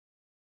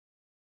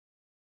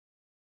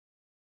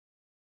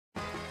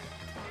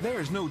There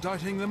is no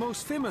doubting the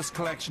most famous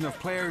collection of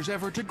players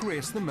ever to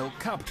grace the Milk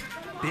Cup.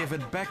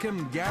 David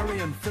Beckham, Gary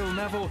and Phil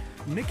Neville,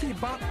 Nicky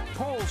Butt,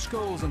 Paul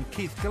Scholes and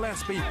Keith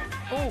Gillespie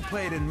all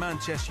played in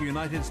Manchester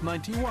United's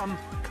 '91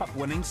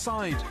 Cup-winning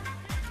side.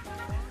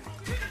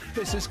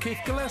 This is Keith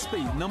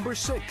Gillespie, number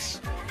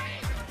 6.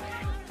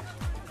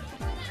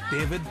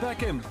 David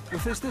Beckham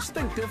with his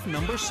distinctive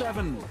number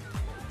 7.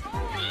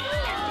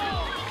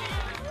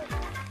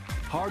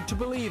 Hard to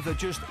believe that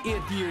just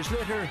 8 years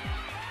later,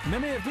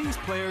 many of these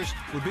players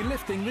would be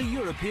lifting the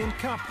European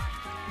Cup.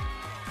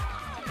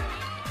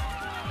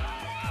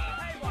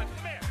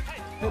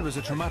 It was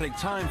a traumatic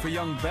time for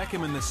young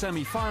Beckham in the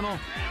semi-final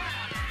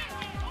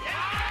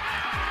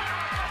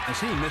as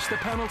he missed a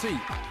penalty.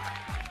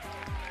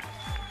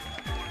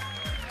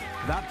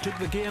 That took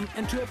the game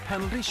into a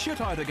penalty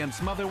shootout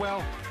against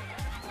Motherwell.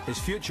 His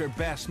future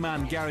best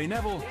man Gary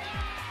Neville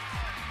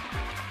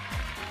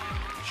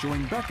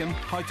showing Beckham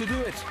how to do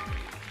it.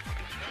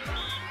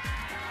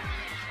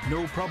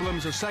 No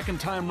problems a second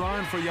time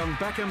round for young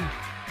Beckham.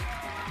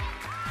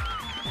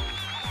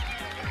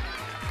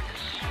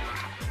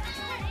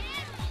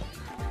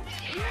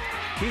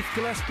 Keith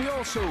Gillespie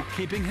also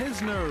keeping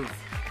his nerve.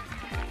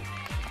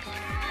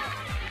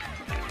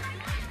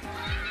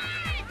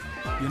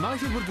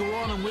 United would go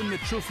on and win the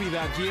trophy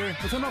that year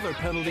with another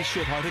penalty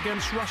shootout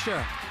against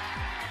Russia.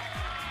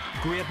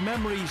 Great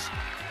memories,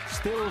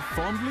 still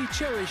fondly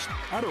cherished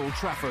at Old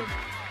Trafford.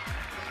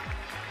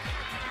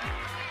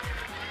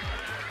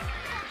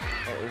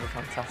 It was a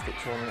fantastic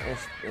tournament.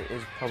 It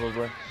is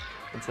probably,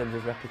 in terms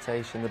of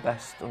reputation, the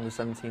best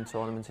under-17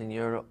 tournament in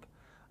Europe.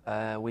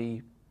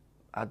 We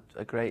had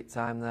a great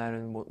time there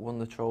and won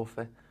the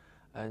trophy.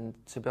 And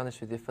to be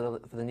honest with you, for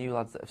the new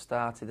lads that have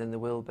started, and there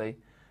will be,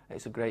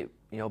 it's a great,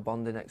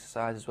 bonding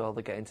exercise as well.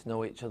 They're getting to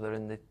know each other,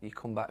 and you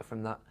come back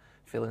from that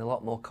feeling a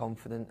lot more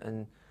confident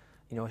and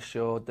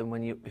assured than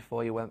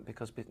before you went,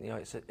 because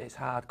it's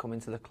hard coming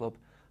to the club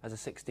as a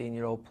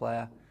 16-year-old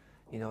player.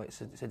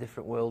 It's a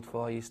different world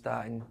for you,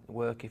 starting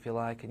work if you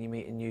like, and you're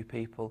meeting new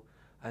people,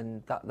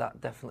 and that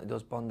definitely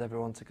does bond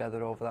everyone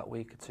together over that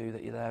week or two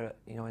that you're there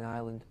in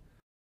Ireland.